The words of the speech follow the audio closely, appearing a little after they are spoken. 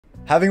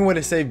Having a way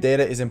to save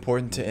data is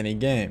important to any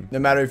game, no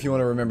matter if you want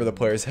to remember the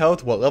player's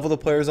health, what level the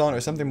player's on, or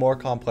something more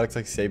complex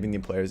like saving the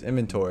player's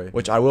inventory,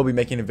 which I will be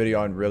making a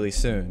video on really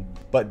soon.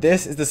 But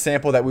this is the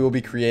sample that we will be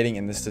creating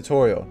in this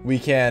tutorial. We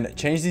can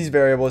change these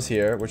variables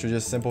here, which are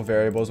just simple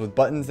variables with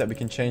buttons that we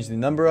can change the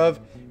number of.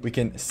 We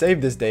can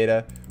save this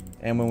data,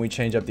 and when we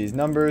change up these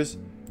numbers,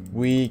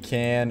 we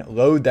can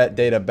load that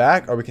data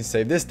back, or we can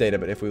save this data.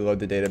 But if we load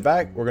the data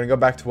back, we're going to go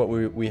back to what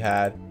we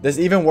had. This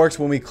even works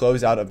when we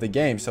close out of the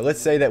game. So let's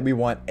say that we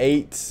want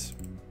 8,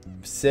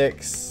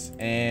 6,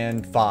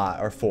 and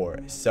 5, or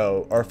 4.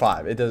 So, or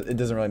 5. It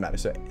doesn't really matter.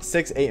 So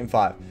 6, 8, and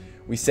 5.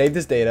 We save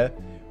this data.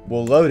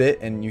 We'll load it,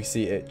 and you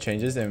see it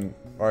changes,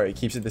 or it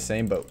keeps it the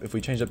same. But if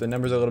we change up the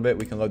numbers a little bit,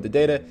 we can load the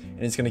data,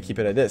 and it's going to keep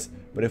it at this.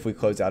 But if we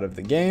close out of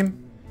the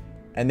game,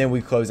 and then we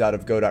close out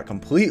of Godot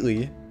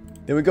completely,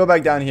 then we go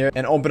back down here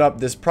and open up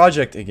this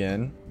project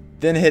again,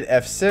 then hit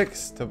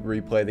F6 to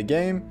replay the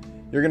game.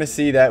 You're going to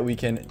see that we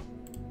can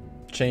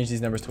change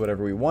these numbers to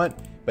whatever we want.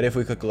 But if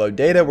we click load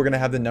data, we're going to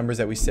have the numbers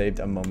that we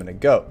saved a moment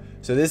ago.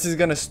 So this is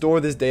going to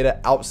store this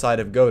data outside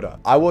of Godot.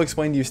 I will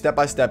explain to you step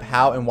by step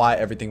how and why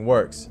everything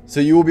works. So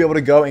you will be able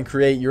to go and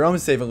create your own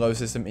save and load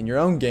system in your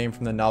own game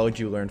from the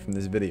knowledge you learned from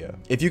this video.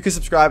 If you could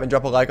subscribe and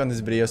drop a like on this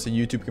video so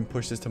YouTube can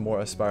push this to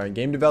more aspiring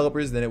game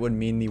developers, then it would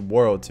mean the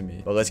world to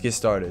me. But let's get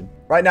started.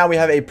 Right now we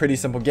have a pretty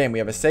simple game. We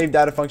have a save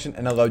data function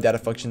and a load data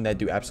function that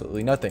do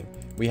absolutely nothing.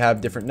 We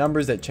have different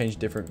numbers that change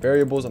different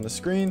variables on the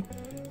screen.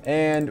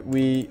 And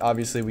we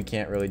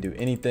can't really do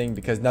anything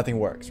because nothing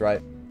works,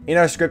 right? In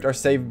our script, our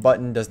save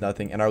button does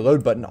nothing and our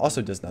load button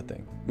also does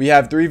nothing. We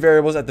have 3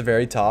 variables at the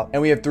very top,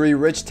 and we have 3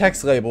 rich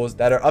text labels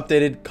that are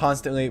updated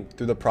constantly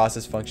through the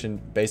process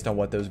function based on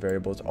what those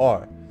variables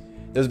are.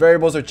 Those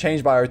variables are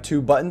changed by our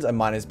 2 buttons, a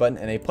minus button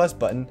and a plus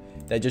button,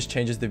 that just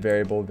changes the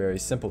variable very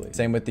simply.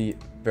 Same with the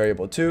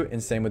variable 2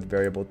 and same with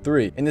variable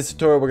 3. In this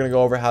tutorial, we're going to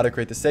go over how to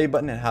create the save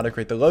button and how to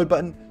create the load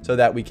button so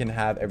that we can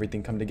have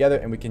everything come together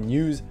and we can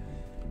use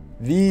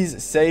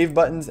these save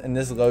buttons and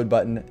this load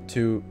button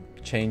to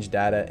change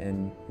data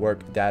and work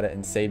data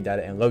and save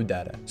data and load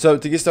data. So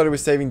to get started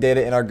with saving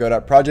data in our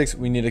Godot projects,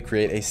 we need to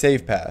create a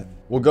save path.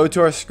 We'll go to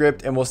our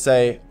script and we'll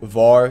say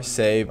var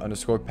save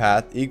underscore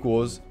path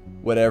equals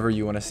whatever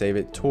you want to save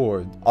it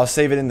toward. I'll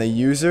save it in the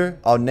user.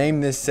 I'll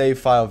name this save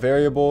file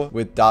variable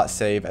with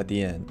 .save at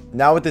the end.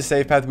 Now with the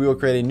save path, we will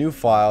create a new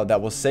file that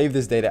will save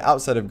this data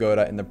outside of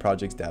Godot in the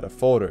project's data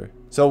folder.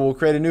 So we'll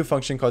create a new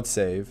function called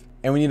save,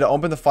 and we need to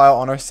open the file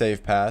on our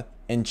save path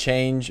and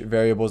change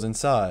variables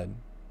inside.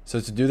 So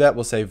to do that,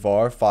 we'll say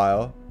var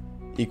file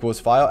equals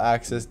file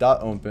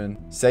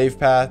access.open save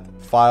path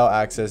file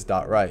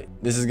access.write.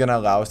 This is going to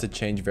allow us to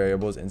change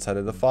variables inside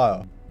of the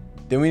file.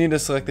 Then we need to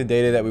select the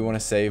data that we want to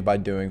save by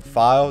doing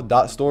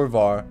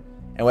file.storeVar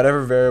and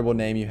whatever variable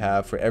name you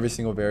have for every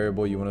single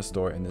variable you want to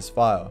store in this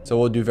file. So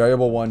we'll do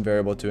variable 1,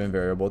 variable 2, and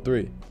variable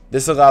 3.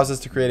 This allows us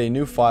to create a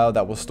new file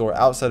that will store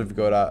outside of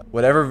Godot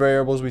whatever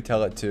variables we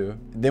tell it to.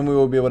 Then we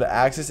will be able to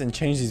access and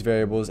change these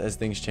variables as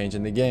things change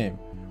in the game,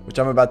 which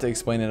I'm about to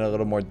explain in a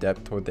little more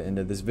depth toward the end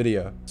of this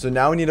video. So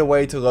now we need a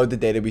way to load the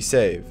data we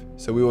save.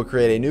 So we will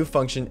create a new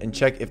function and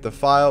check if the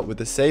file with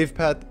the save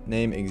path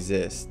name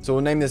exists. So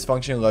we'll name this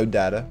function load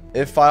data.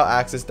 If file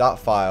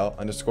access.file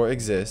underscore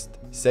exist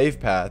save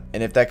path,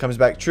 and if that comes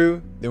back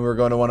true, then we're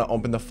going to want to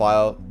open the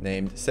file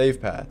named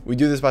save path. We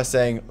do this by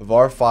saying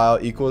var file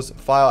equals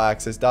file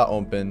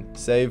access.open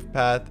save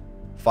path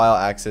file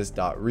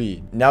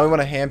access.read. Now we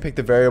want to handpick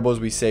the variables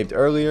we saved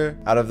earlier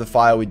out of the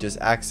file we just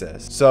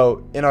accessed.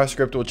 So in our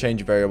script, we'll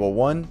change variable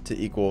 1 to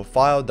equal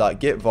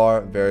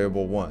file.getVar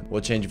variable 1.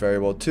 We'll change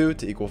variable 2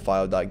 to equal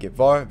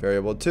file.getVar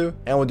variable 2,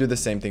 and we'll do the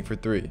same thing for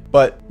 3.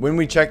 But when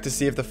we check to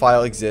see if the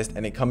file exists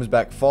and it comes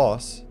back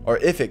false, or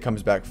if it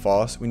comes back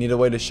false, we need a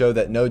way to show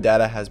that no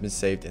data has been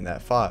saved in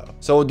that file.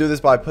 So we'll do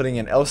this by putting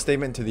an else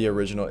statement to the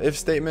original if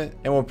statement,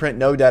 and we'll print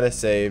no data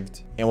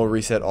saved, and we'll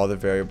reset all the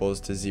variables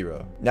to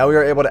 0. Now we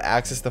are able to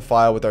access the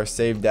file with our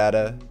saved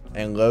data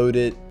and load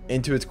it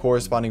into its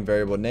corresponding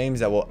variable names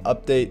that will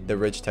update the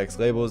rich text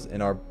labels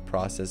in our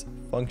process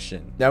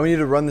function. Now we need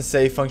to run the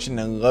save function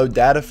and load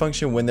data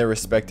function when their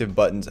respective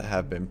buttons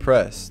have been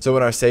pressed. So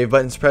when our save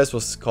button's pressed,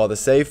 we'll call the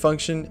save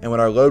function, and when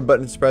our load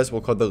button's pressed,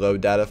 we'll call the load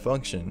data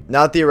function.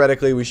 Now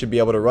theoretically, we should be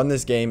able to run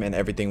this game and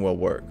everything will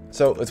work.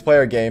 So let's play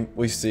our game.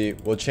 We'll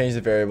change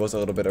the variables a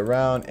little bit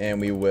around,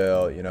 and we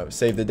will,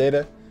 save the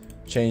data,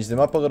 change them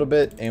up a little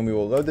bit, and we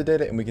will load the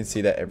data, and we can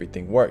see that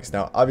everything works.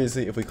 Now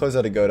obviously, if we close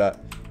out of Godot,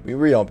 we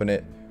reopen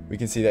it, we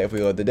can see that if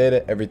we load the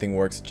data, everything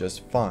works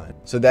just fine.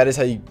 So that is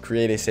how you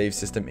create a save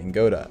system in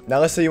Godot. Now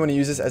let's say you want to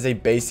use this as a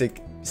basic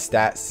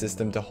stat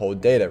system to hold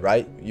data,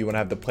 right? You want to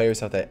have the player's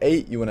health at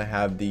 8, you want to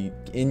have the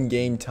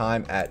in-game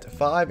time at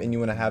 5, and you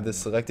want to have the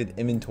selected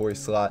inventory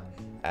slot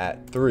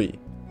at 3.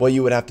 Well,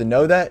 you would have to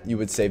know that. You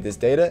would save this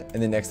data,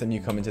 and the next time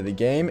you come into the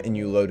game and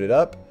you load it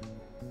up,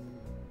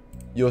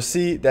 you'll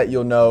see that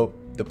you'll know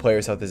the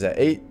player's health is at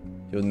 8,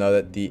 you'll know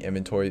that the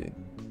inventory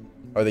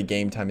or the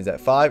game time is at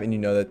 5, and you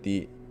know that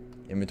the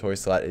inventory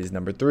slot is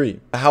number 3.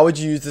 How would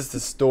you use this to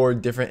store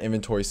different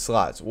inventory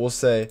slots? We'll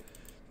say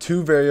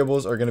 2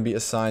 variables are going to be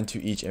assigned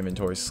to each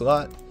inventory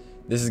slot.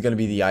 This is going to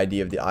be the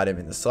ID of the item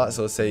in the slot.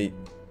 So let's say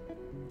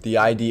the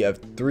ID of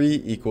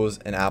 3 equals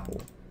an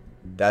apple.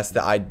 That's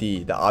the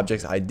ID, the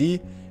object's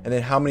ID. And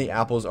then how many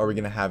apples are we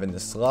going to have in the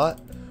slot?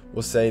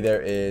 We'll say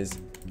there is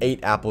 8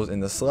 apples in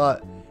the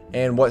slot.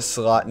 And what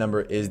slot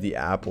number is the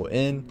apple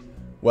in?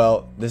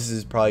 Well, this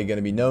is probably going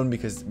to be known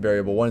because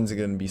variable 1 is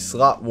going to be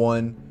slot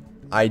 1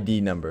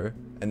 ID number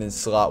and then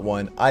slot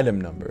 1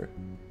 item number,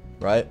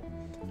 right?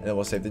 And then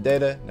we'll save the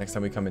data. Next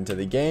time we come into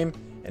the game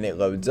and it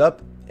loads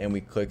up and we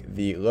click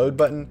the load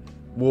button,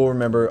 we'll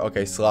remember,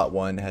 okay, slot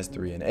 1 has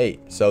 3 and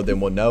 8. So then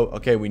we'll know,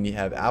 okay, we need to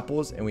have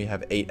apples and we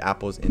have 8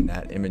 apples in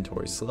that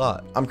inventory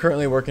slot. I'm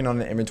currently working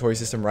on an inventory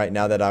system right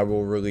now that I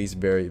will release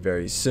very,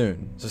 very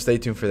soon. So stay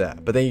tuned for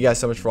that. But thank you guys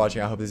so much for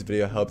watching. I hope this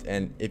video helped.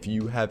 And if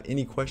you have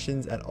any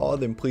questions at all,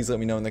 then please let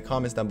me know in the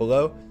comments down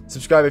below.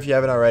 Subscribe if you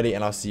haven't already,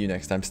 and I'll see you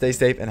next time. Stay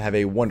safe and have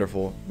a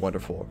wonderful,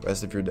 wonderful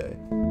rest of your day.